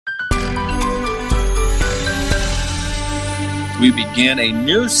we begin a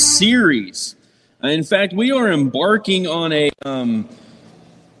new series. In fact, we are embarking on a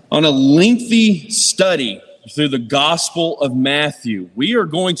lengthy study through the Gospel of Matthew. We are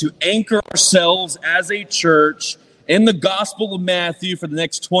going to anchor ourselves as a church in the Gospel of Matthew for the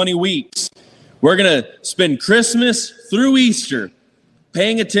next 20 weeks. We're going to spend Christmas through Easter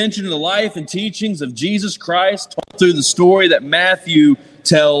paying attention to the life and teachings of Jesus Christ through the story that Matthew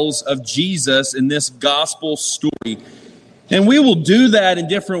tells of Jesus in this gospel story. And we will do that in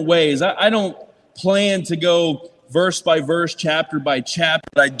different ways. I don't plan to go verse by verse, chapter by chapter,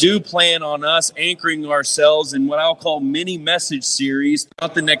 but I do plan on us anchoring ourselves in what I'll call mini message series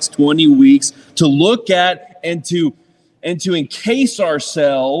throughout the next 20 weeks to look at and to encase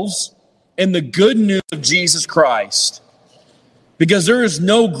ourselves in the good news of Jesus Christ. Because there is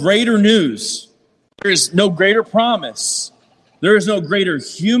no greater news, there is no greater promise, there is no greater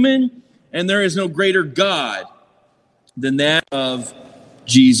human, and there is no greater God than that of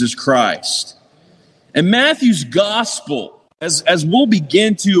Jesus Christ. And Matthew's gospel, as we'll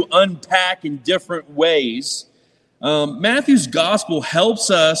begin to unpack in different ways, Matthew's gospel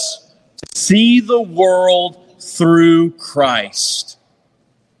helps us to see the world through Christ.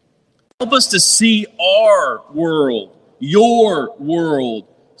 Help us to see our world, your world,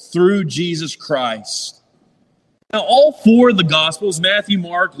 through Jesus Christ. Now, all four of the Gospels, Matthew,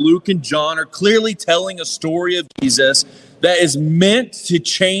 Mark, Luke, and John, are clearly telling a story of Jesus that is meant to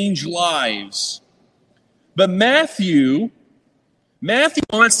change lives. But Matthew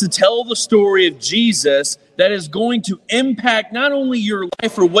wants to tell the story of Jesus that is going to impact not only your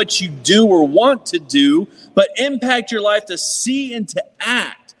life or what you do or want to do, but impact your life to see and to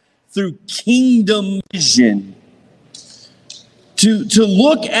act through kingdom vision. To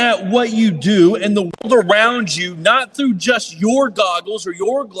look at what you do and the world around you, not through just your goggles or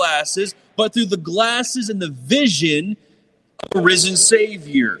your glasses, but through the glasses and the vision of a risen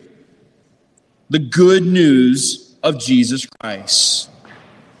Savior. The good news of Jesus Christ.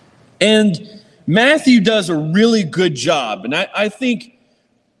 And Matthew does a really good job. And I think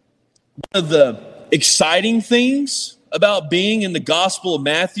one of the exciting things about being in the Gospel of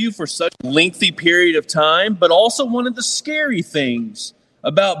Matthew for such a lengthy period of time, but also one of the scary things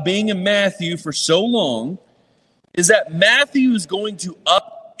about being in Matthew for so long is that Matthew is going to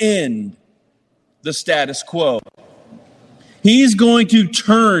upend the status quo. He's going to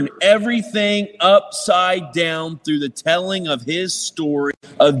turn everything upside down through the telling of his story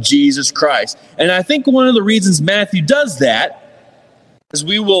of Jesus Christ. And I think one of the reasons Matthew does that is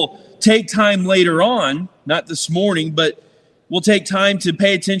we will take time later on, not this morning, but we'll take time to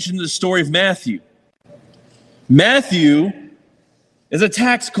pay attention to the story of Matthew. Matthew is a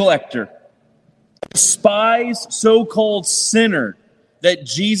tax collector, a despised so-called sinner that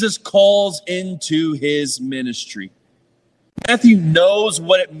Jesus calls into his ministry. Matthew knows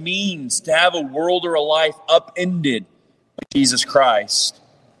what it means to have a world or a life upended by Jesus Christ.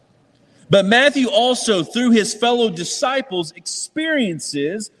 But Matthew also, through his fellow disciples,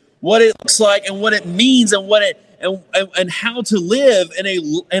 experiences what it looks like and what it means and how to live in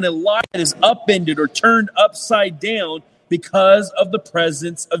a life that is upended or turned upside down because of the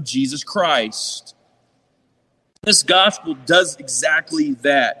presence of Jesus Christ. This gospel does exactly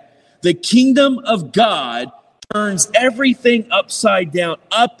that. The kingdom of God turns everything upside down,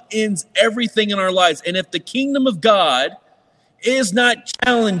 upends everything in our lives. And if the kingdom of God is not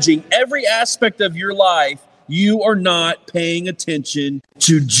challenging every aspect of your life, you are not paying attention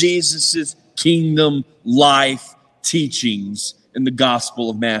to Jesus' kingdom life teachings in the Gospel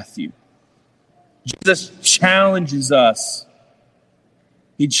of Matthew. Jesus challenges us.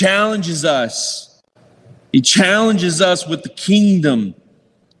 He challenges us. He challenges us with the kingdom,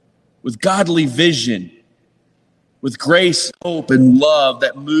 with godly vision, with grace, hope, and love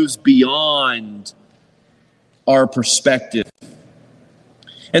that moves beyond our perspective.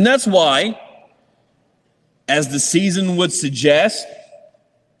 And that's why, as the season would suggest,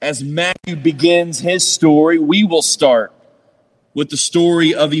 as Matthew begins his story, we will start with the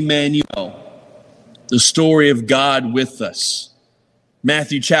story of Emmanuel, the story of God with us.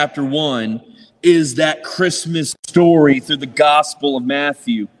 Matthew chapter 1 is that Christmas story through the Gospel of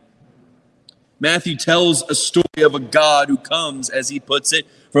Matthew. Matthew tells a story of a God who comes, as he puts it,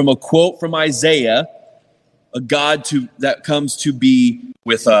 from a quote from Isaiah, a God that comes to be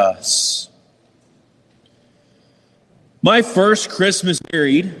with us. My first Christmas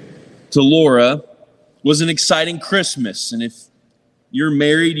married to Laura was an exciting Christmas. And if you're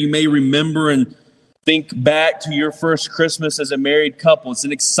married, you may remember and think back to your first Christmas as a married couple. It's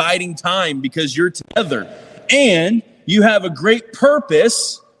an exciting time because you're together and you have a great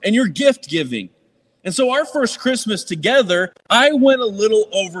purpose in your gift giving. And so our first Christmas together, I went a little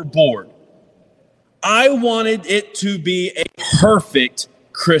overboard. I wanted it to be a perfect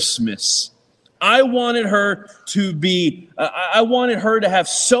Christmas. I wanted her to have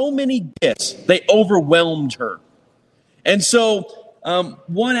so many gifts, they overwhelmed her. And so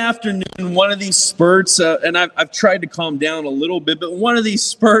one afternoon, one of these spurts, and I've tried to calm down a little bit, but one of these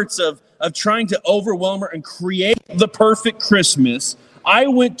spurts of trying to overwhelm her and create the perfect Christmas, I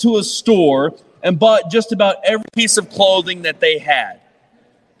went to a store and bought just about every piece of clothing that they had.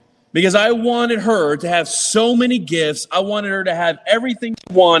 Because I wanted her to have so many gifts. I wanted her to have everything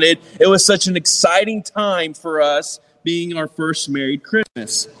she wanted. It was such an exciting time for us being our first married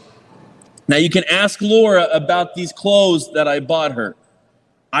Christmas. Now you can ask Laura about these clothes that I bought her.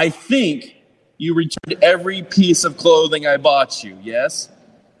 I think you returned every piece of clothing I bought you, yes?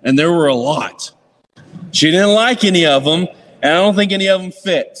 And there were a lot. She didn't like any of them, and I don't think any of them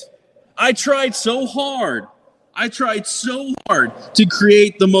fit. I tried so hard to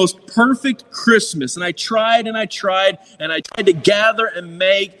create the most perfect Christmas. And I tried to gather and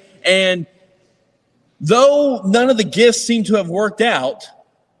make. And though none of the gifts seemed to have worked out,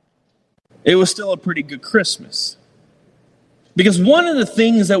 it was still a pretty good Christmas. Because one of the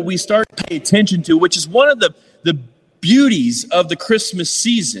things that we start to pay attention to, which is one of the beauties of the Christmas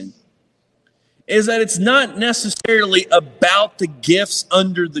season, is that it's not necessarily about the gifts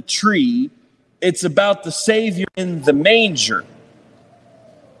under the tree. It's about the Savior in the manger.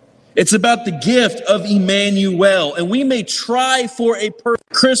 It's about the gift of Emmanuel. And we may try for a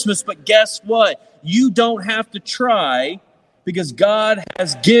perfect Christmas, but guess what? You don't have to try, because God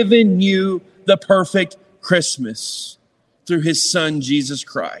has given you the perfect Christmas through his Son, Jesus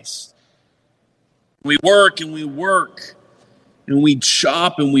Christ. We work and we work. And we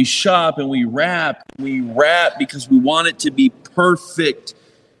shop and we shop and we wrap because we want it to be perfect.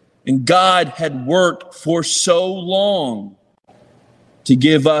 And God had worked for so long to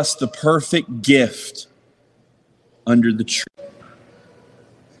give us the perfect gift under the tree.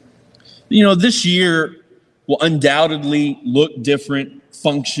 You know, this year will undoubtedly look different,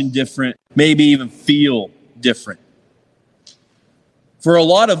 function different, maybe even feel different. For a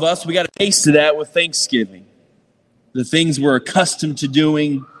lot of us, we got a taste of that with Thanksgiving. The things we're accustomed to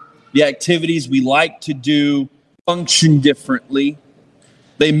doing, the activities we like to do, function differently.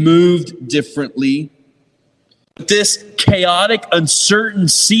 They moved differently. But this chaotic, uncertain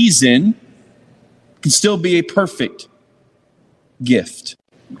season can still be a perfect gift.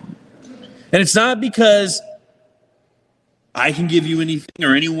 And it's not because I can give you anything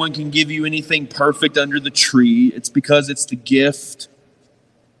or anyone can give you anything perfect under the tree. It's because it's the gift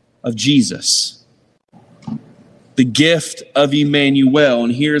of Jesus. The gift of Emmanuel.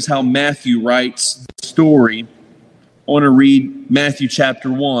 And here's how Matthew writes the story. I want to read Matthew chapter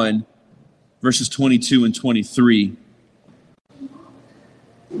 1, verses 22 and 23.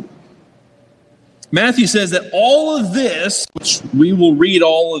 Matthew says that all of this, which we will read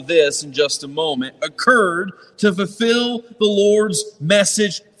all of this in just a moment, occurred to fulfill the Lord's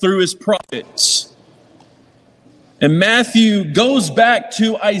message through his prophets. And Matthew goes back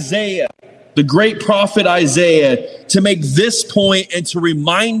to Isaiah, the great prophet Isaiah, to make this point and to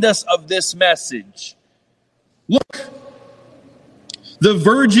remind us of this message. Look, the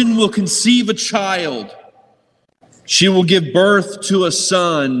virgin will conceive a child. She will give birth to a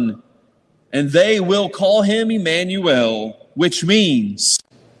son, and they will call him Emmanuel, which means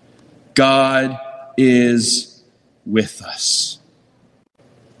God is with us.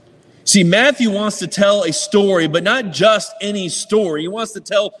 See, Matthew wants to tell a story, but not just any story. He wants to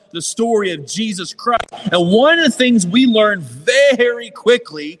tell the story of Jesus Christ. And one of the things we learn very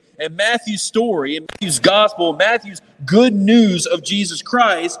quickly in Matthew's story, in Matthew's gospel, Matthew's good news of Jesus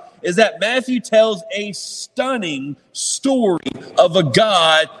Christ, is that Matthew tells a stunning story of a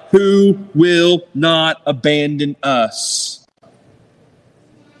God who will not abandon us.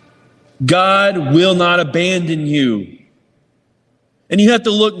 God will not abandon you. And you have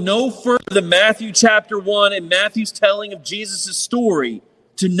to look no further than Matthew chapter 1 and Matthew's telling of Jesus' story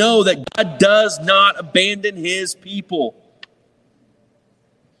to know that God does not abandon his people.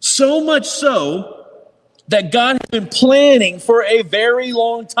 So much so that God has been planning for a very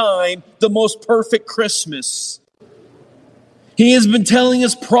long time the most perfect Christmas. He has been telling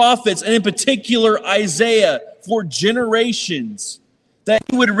his prophets, and in particular Isaiah, for generations, that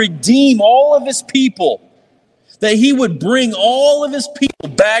he would redeem all of his people, that he would bring all of his people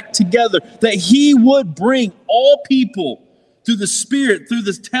back together, that he would bring all people through the Spirit, through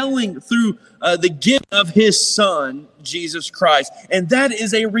the telling, through the gift of his Son, Jesus Christ. And that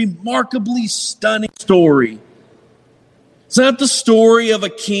is a remarkably stunning story. It's not the story of a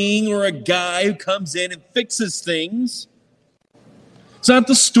king or a guy who comes in and fixes things. It's not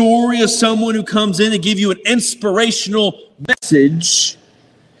the story of someone who comes in to give you an inspirational message.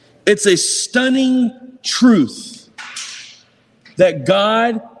 It's a stunning truth that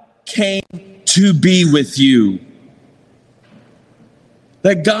God came to be with you.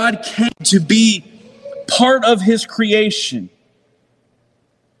 That God came to be part of his creation.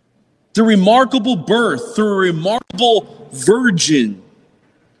 The remarkable birth through a remarkable virgin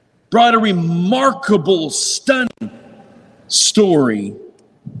brought a remarkable, stunning story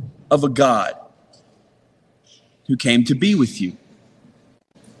of a God who came to be with you.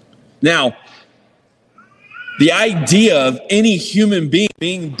 Now, the idea of any human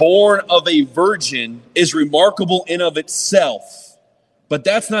being born of a virgin is remarkable in of itself, but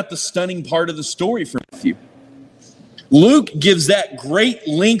that's not the stunning part of the story for Matthew. Luke gives that great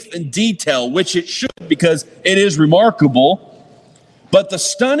length and detail, which it should because it is remarkable. But the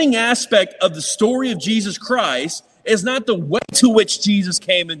stunning aspect of the story of Jesus Christ is not the way to which Jesus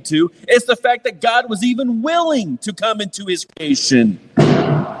came into. It's the fact that God was even willing to come into his creation.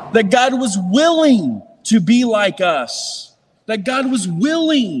 That God was willing to be like us. That God was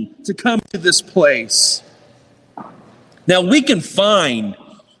willing to come to this place. Now, we can find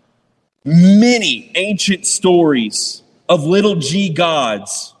many ancient stories of little g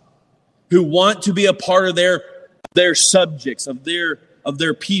gods who want to be a part of their subjects, of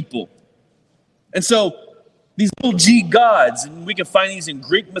their people. And so these little g gods, and we can find these in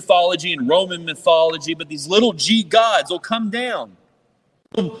Greek mythology and Roman mythology, but these little g gods will come down.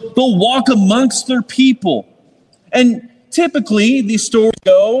 They'll walk amongst their people. And typically these stories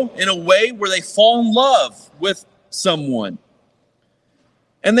go in a way where they fall in love with someone.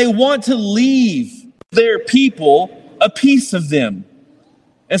 And they want to leave their people a piece of them.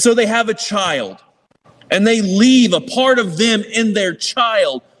 And so they have a child. And they leave a part of them in their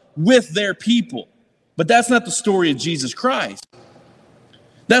child with their people. But that's not the story of Jesus Christ.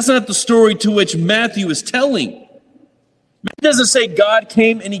 That's not the story to which Matthew is telling. It doesn't say God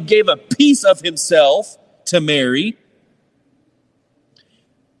came and he gave a piece of himself to Mary.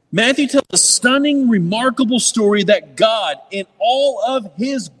 Matthew tells a stunning, remarkable story that God, in all of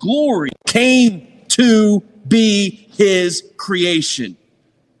his glory, came to be his creation.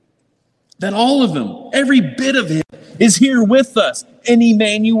 That all of him, every bit of him, is here with us in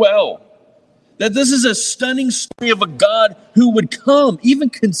Emmanuel. That this is a stunning story of a God who would come, even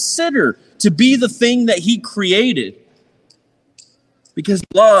consider to be the thing that he created. Because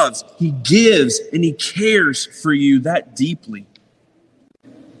he loves, he gives, and he cares for you that deeply.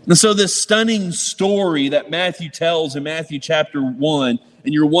 And so this stunning story that Matthew tells in Matthew chapter 1,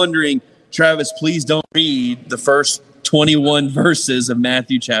 and you're wondering, Travis, please don't read the first 21 verses of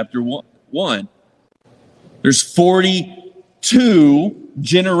Matthew chapter 1. There's 42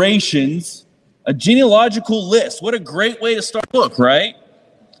 generations, a genealogical list. What a great way to start a book, right?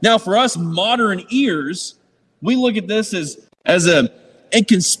 Now, for us modern ears, we look at this as an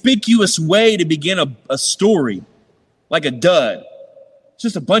inconspicuous way to begin a story, like a dud. It's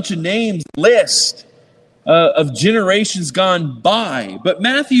just a bunch of names, list of generations gone by. But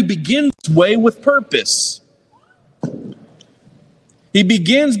Matthew begins this way with purpose. He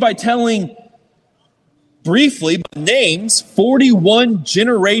begins by telling briefly by names 41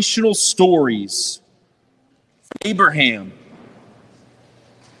 generational stories. Abraham,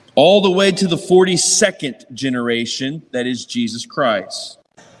 all the way to the 42nd generation, that is Jesus Christ.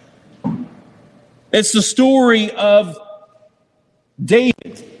 It's the story of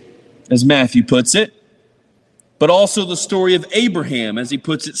David, as Matthew puts it, but also the story of Abraham, as he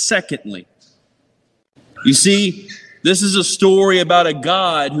puts it secondly. You see, this is a story about a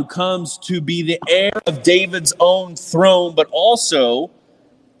God who comes to be the heir of David's own throne, but also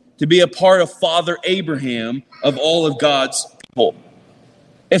to be a part of Father Abraham of all of God's people.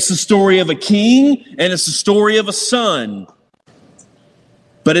 It's the story of a king, and it's the story of a son,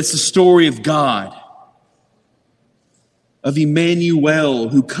 but it's the story of God, of Emmanuel,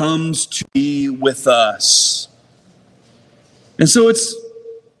 who comes to be with us. And so it's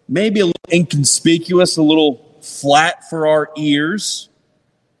maybe a little inconspicuous, a little flat for our ears.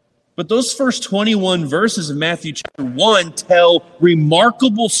 But those first 21 verses of Matthew chapter 1 tell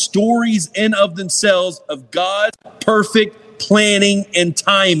remarkable stories in of themselves of God's perfect planning and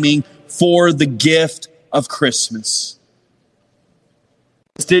timing for the gift of Christmas.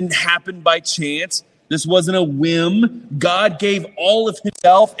 This didn't happen by chance. This wasn't a whim. God gave all of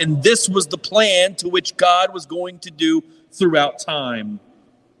himself, and this was the plan to which God was going to do throughout time.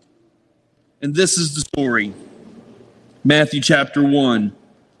 And this is the story. Matthew chapter 1.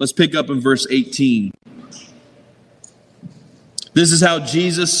 Let's pick up in verse 18. This is how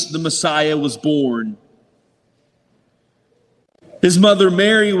Jesus, the Messiah, was born. His mother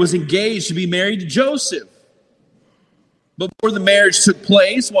Mary was engaged to be married to Joseph. Before the marriage took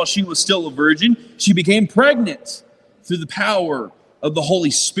place, while she was still a virgin, she became pregnant through the power of the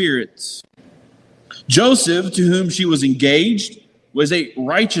Holy Spirit. Joseph, to whom she was engaged, was a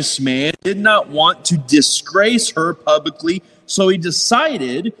righteous man, did not want to disgrace her publicly, so he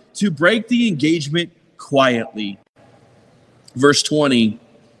decided to break the engagement quietly. Verse 20.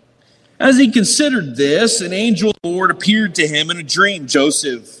 As he considered this, an angel of the Lord appeared to him in a dream.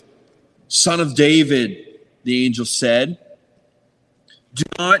 Joseph, son of David, the angel said, do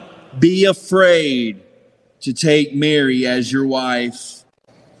not be afraid to take Mary as your wife,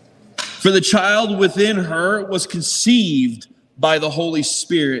 for the child within her was conceived by the Holy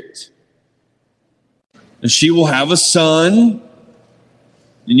Spirit. And she will have a son,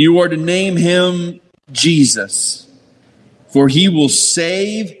 and you are to name him Jesus, for he will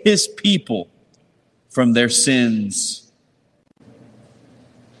save his people from their sins.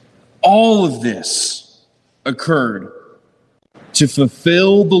 All of this occurred to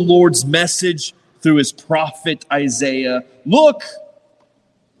fulfill the Lord's message through his prophet Isaiah. Look,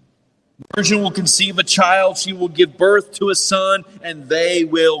 the virgin will conceive a child, she will give birth to a son, and they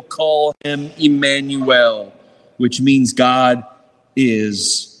will call him Emmanuel, which means God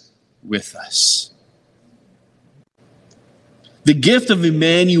is with us. The gift of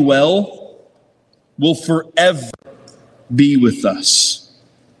Emmanuel will forever be with us,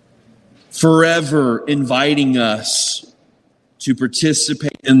 forever inviting us to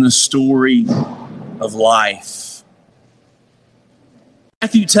participate in the story of life.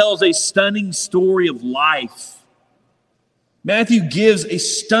 Matthew tells a stunning story of life. Matthew gives a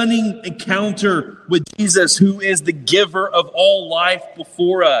stunning encounter with Jesus, who is the giver of all life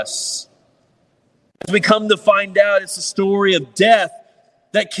before us. As we come to find out, it's a story of death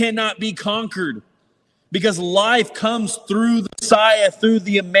that cannot be conquered, because life comes through the Messiah, through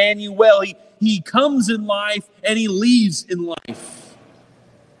the Emmanuel. He comes in life and he leaves in life.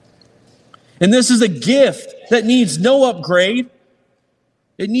 And this is a gift that needs no upgrade.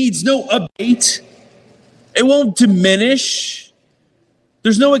 It needs no update. It won't diminish.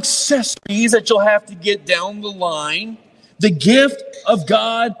 There's no accessories that you'll have to get down the line. The gift of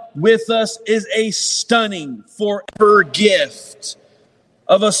God with us is a stunning forever gift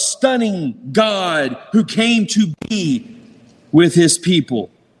of a stunning God who came to be with his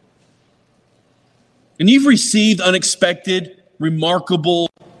people. And you've received unexpected, remarkable,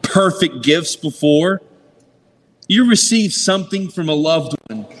 perfect gifts before. You received something from a loved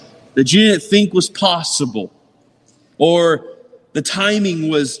one that you didn't think was possible, or the timing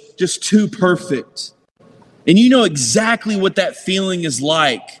was just too perfect. And you know exactly what that feeling is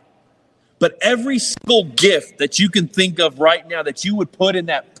like. But every single gift that you can think of right now that you would put in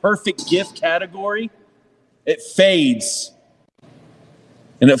that perfect gift category, it fades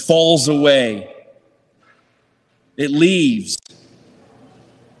and it falls away. It leaves.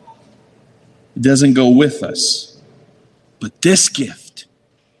 It doesn't go with us. But this gift,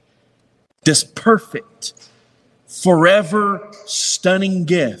 this perfect, forever stunning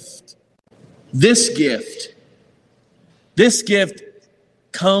gift, this gift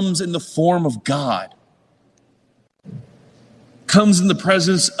comes in the form of God. Comes in the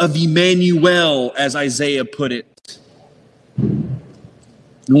presence of Emmanuel, as Isaiah put it. And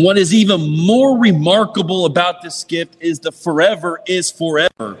what is even more remarkable about this gift is the forever is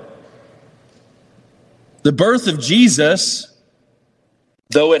forever. The birth of Jesus,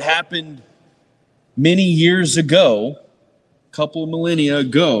 though it happened many years ago, a couple of millennia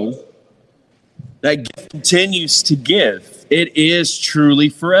ago, that gift continues to give. It is truly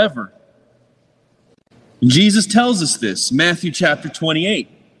forever. And Jesus tells us this, Matthew chapter 28.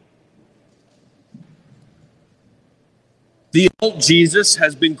 The adult Jesus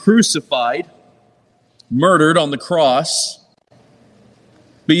has been crucified, murdered on the cross.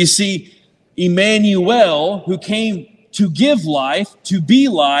 But you see, Emmanuel, who came to give life, to be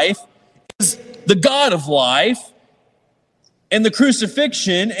life, is the God of life. And the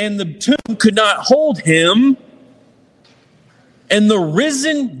crucifixion and the tomb could not hold him. And the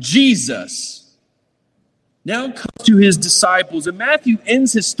risen Jesus now comes to his disciples. And Matthew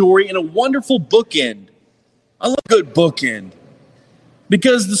ends his story in a wonderful bookend. I love a good bookend.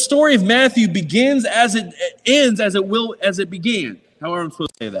 Because the story of Matthew begins as it ends as it began. However I'm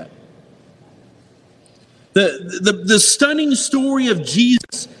supposed to say that. The stunning story of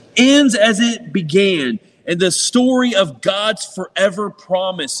Jesus ends as it began. And the story of God's forever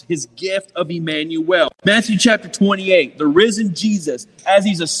promise, his gift of Emmanuel. Matthew chapter 28, the risen Jesus, as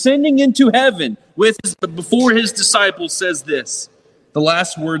he's ascending into heaven before his disciples says this, the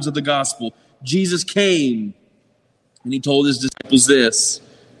last words of the gospel. Jesus came and he told his disciples this: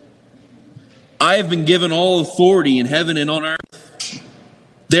 I have been given all authority in heaven and on earth.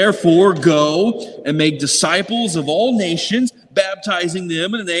 Therefore, go and make disciples of all nations, baptizing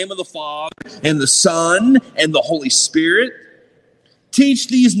them in the name of the Father and the Son and the Holy Spirit. Teach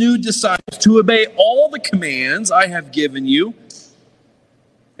these new disciples to obey all the commands I have given you.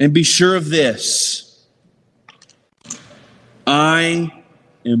 And be sure of this: I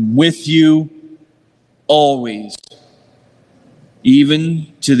am with you always,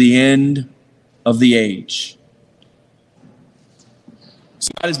 even to the end of the age.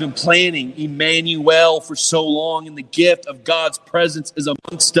 So God has been planning Emmanuel for so long, and the gift of God's presence is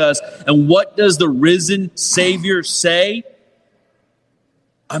amongst us. And what does the risen Savior say?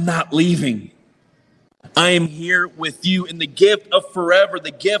 I'm not leaving. I am here with you. And the gift of forever,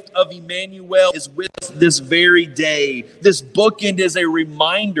 the gift of Emmanuel, is with us this very day. This bookend is a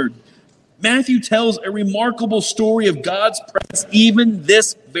reminder. Matthew tells a remarkable story of God's presence even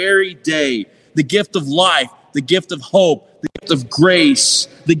this very day. The gift of life, the gift of hope, the gift of grace,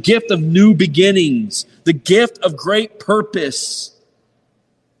 the gift of new beginnings, the gift of great purpose.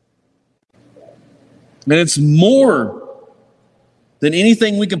 And it's more than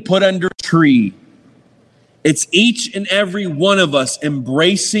anything we can put under a tree. It's each and every one of us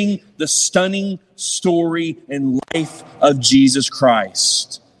embracing the stunning story and life of Jesus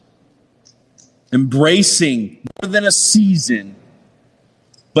Christ. Embracing more than a season,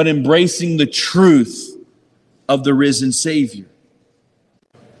 but embracing the truth of the risen Savior.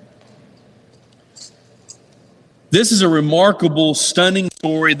 This is a remarkable, stunning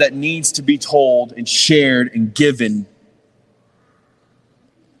story that needs to be told and shared and given.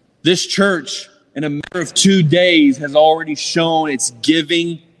 This church, in a matter of 2 days, has already shown its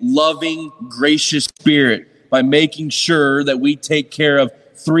giving, loving, gracious spirit by making sure that we take care of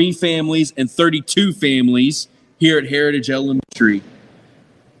 3 families and 32 families here at Heritage Elementary.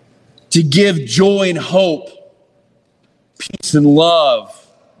 To give joy and hope, peace and love,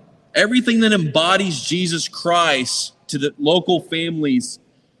 everything that embodies Jesus Christ to the local families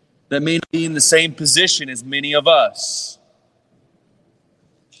that may not be in the same position as many of us.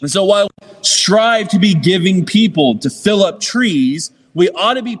 And so while we strive to be giving people to fill up trees, we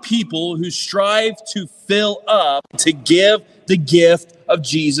ought to be people who strive to fill up, to give the gift of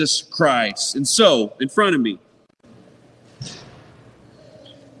Jesus Christ. And so, in front of me,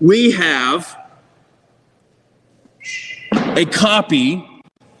 we have a copy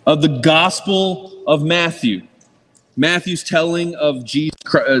of the Gospel of Matthew. Matthew's telling of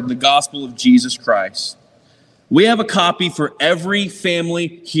the Gospel of Jesus Christ. We have a copy for every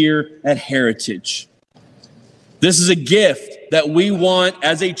family here at Heritage. This is a gift that we want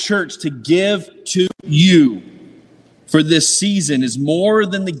as a church to give to you for this season. Is more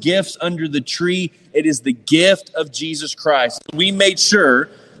than the gifts under the tree. It is the gift of Jesus Christ. We made sure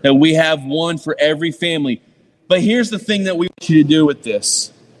that we have one for every family. But here's the thing that we want you to do with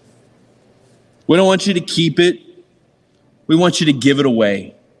this. We don't want you to keep it. We want you to give it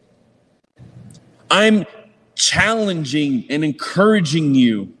away. I'm challenging and encouraging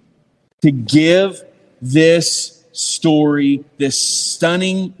you to give this story, this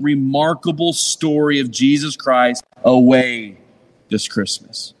stunning, remarkable story of Jesus Christ away this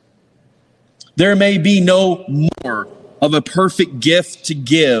Christmas. There may be no more of a perfect gift to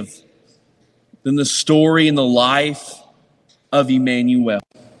give than the story and the life of Emmanuel.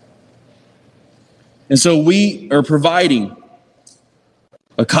 And so we are providing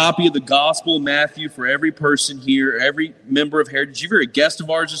a copy of the Gospel of Matthew for every person here, every member of Heritage. If you're a guest of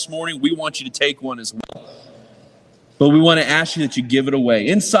ours this morning, we want you to take one as well. But we want to ask you that you give it away.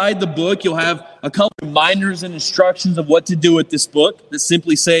 Inside the book, you'll have a couple reminders and instructions of what to do with this book that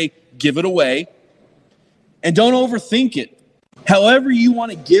simply say, give it away. And don't overthink it. However you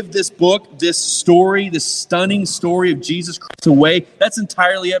want to give this book, this story, this stunning story of Jesus Christ away, that's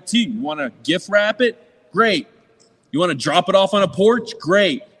entirely up to you. You want to gift wrap it? Great. You want to drop it off on a porch?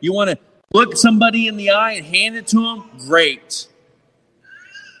 Great. You want to look somebody in the eye and hand it to them? Great.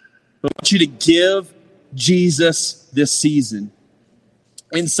 But I want you to give Jesus this season.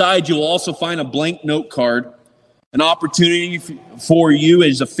 Inside, you'll also find a blank note card, an opportunity for you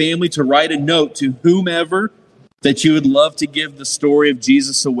as a family to write a note to whomever that you would love to give the story of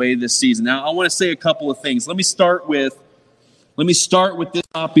Jesus away this season. Now, I want to say a couple of things. Let me start with this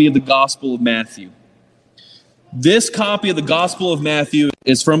copy of the Gospel of Matthew. This copy of the Gospel of Matthew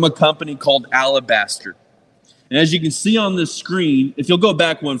is from a company called Alabaster. And as you can see on this screen, if you'll go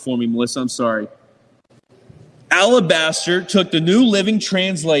back one for me, Melissa, I'm sorry. Alabaster took the New Living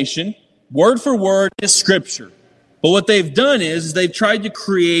Translation, Word for word is Scripture. But what they've done is they've tried to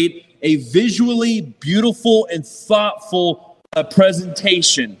create a visually beautiful and thoughtful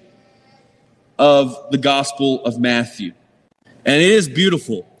presentation of the Gospel of Matthew. And it is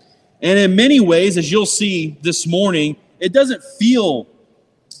beautiful. And in many ways, as you'll see this morning, it doesn't feel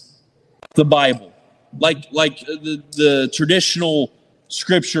the Bible, like the traditional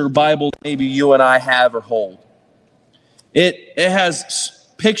Scripture Bible maybe you and I have or hold. It has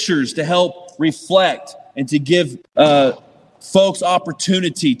pictures to help reflect and to give folks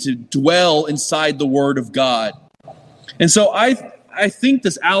opportunity to dwell inside the Word of God. And so I think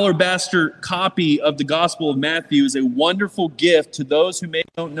this alabaster copy of the Gospel of Matthew is a wonderful gift to those who maybe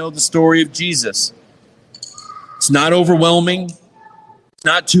don't know the story of Jesus. It's not overwhelming. It's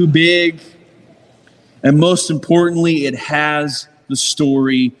not too big. And most importantly, it has the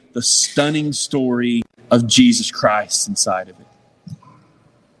story, the stunning story of Jesus Christ inside of it.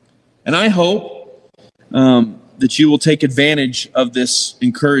 And I hope that you will take advantage of this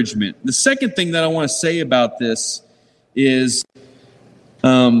encouragement. The second thing that I want to say about this is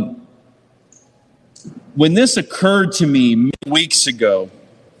when this occurred to me weeks ago,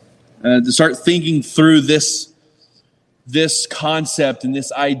 to start thinking through this concept and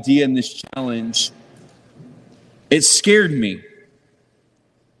this idea and this challenge, it scared me.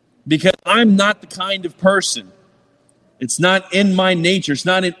 Because I'm not the kind of person, it's not in my nature, it's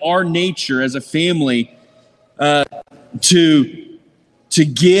not in our nature as a family to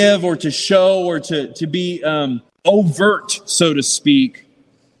give or to show or to be overt, so to speak.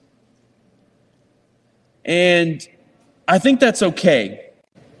 And I think that's okay.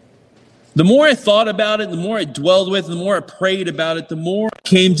 The more I thought about it, the more I dwelled with it, the more I prayed about it, the more I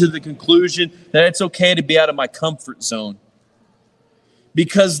came to the conclusion that it's okay to be out of my comfort zone.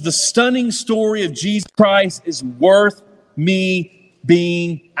 Because the stunning story of Jesus Christ is worth me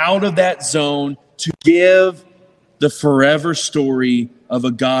being out of that zone to give the forever story of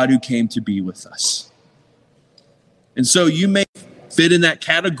a God who came to be with us. And so you may fit in that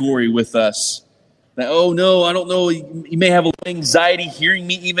category with us. That, oh no, I don't know, you may have a little anxiety hearing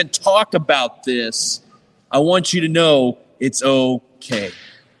me even talk about this. I want you to know it's okay.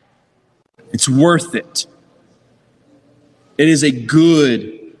 It's worth it. It is a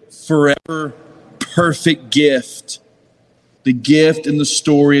good, forever, perfect gift. The gift and the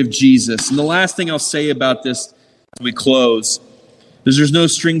story of Jesus. And the last thing I'll say about this as we close is there's no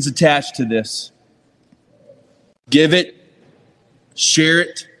strings attached to this. Give it. Share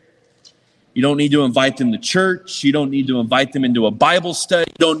it. You don't need to invite them to church. You don't need to invite them into a Bible study.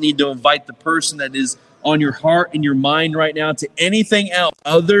 You don't need to invite the person that is on your heart and your mind right now to anything else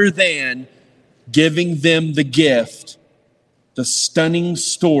other than giving them the gift, the stunning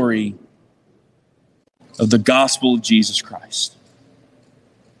story of the gospel of Jesus Christ.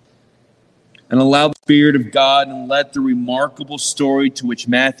 And allow the Spirit of God and let the remarkable story to which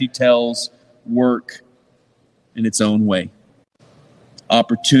Matthew tells work in its own way.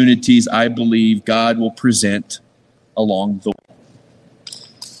 Opportunities, I believe, God will present along the way.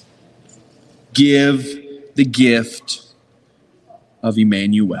 Give the gift of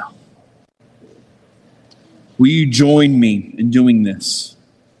Emmanuel. Will you join me in doing this?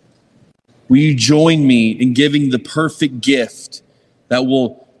 Will you join me in giving the perfect gift that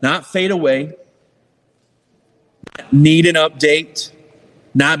will not fade away, not need an update,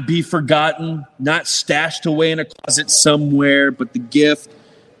 not be forgotten, not stashed away in a closet somewhere, but the gift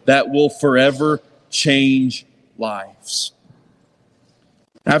that will forever change lives.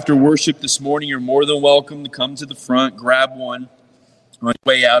 After worship this morning, you're more than welcome to come to the front, grab one on your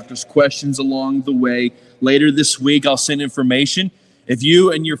way out. There's questions along the way. Later this week, I'll send information. If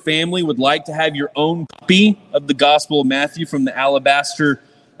you and your family would like to have your own copy of the Gospel of Matthew from the alabaster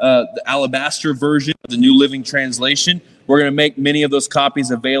version of the New Living Translation, we're going to make many of those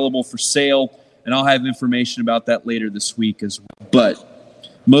copies available for sale, and I'll have information about that later this week as well. But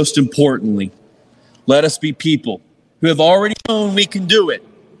most importantly, let us be people who have already known we can do it.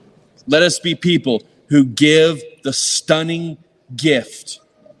 Let us be people who give the stunning gift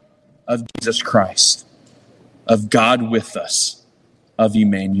of Jesus Christ, of God with us, of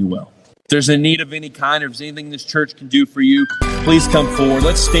Emmanuel. If there's a need of any kind, or if there's anything this church can do for you, please come forward.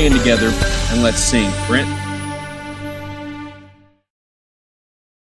 Let's stand together and let's sing. Brent?